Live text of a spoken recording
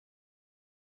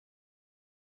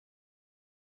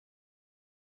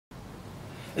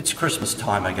It's Christmas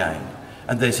time again,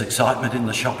 and there's excitement in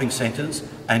the shopping centres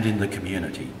and in the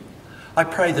community. I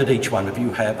pray that each one of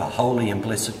you have a holy and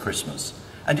blessed Christmas,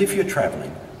 and if you're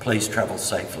travelling, please travel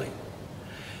safely.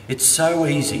 It's so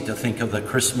easy to think of the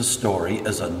Christmas story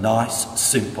as a nice,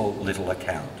 simple little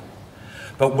account.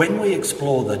 But when we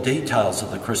explore the details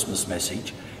of the Christmas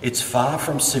message, it's far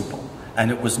from simple,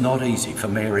 and it was not easy for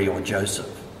Mary or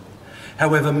Joseph.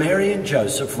 However, Mary and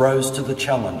Joseph rose to the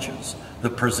challenges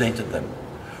that presented them.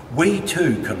 We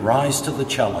too can rise to the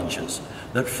challenges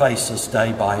that face us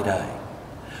day by day.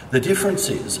 The difference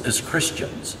is, as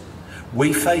Christians,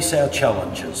 we face our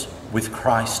challenges with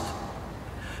Christ.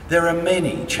 There are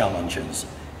many challenges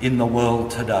in the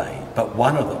world today, but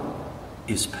one of them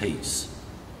is peace.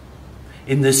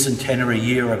 In this centenary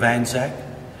year of Anzac,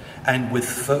 and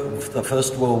with the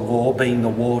First World War being the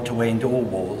war to end all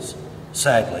wars,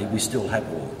 sadly, we still have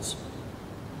wars.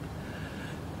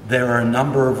 There are a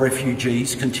number of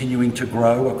refugees continuing to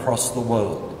grow across the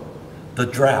world. The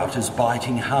drought is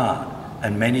biting hard,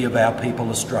 and many of our people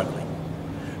are struggling.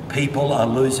 People are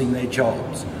losing their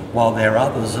jobs, while there are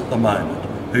others at the moment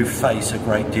who face a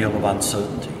great deal of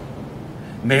uncertainty.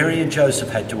 Mary and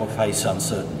Joseph had to face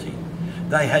uncertainty.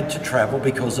 They had to travel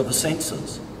because of the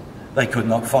census. They could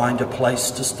not find a place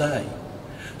to stay.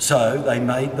 So they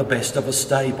made the best of a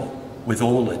stable with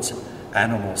all its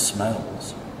animal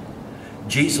smells.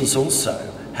 Jesus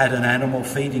also had an animal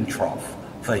feeding trough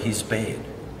for his bed,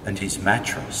 and his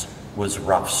mattress was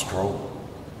rough straw.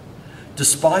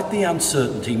 Despite the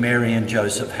uncertainty Mary and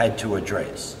Joseph had to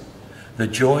address, the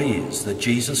joy is that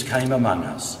Jesus came among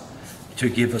us to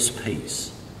give us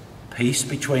peace. Peace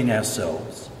between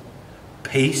ourselves,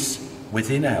 peace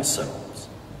within ourselves,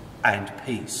 and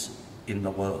peace in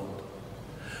the world.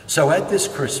 So at this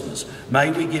Christmas,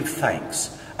 may we give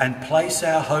thanks and place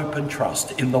our hope and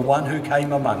trust in the one who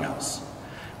came among us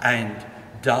and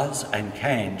does and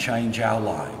can change our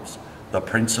lives, the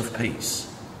Prince of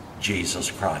Peace, Jesus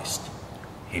Christ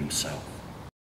himself.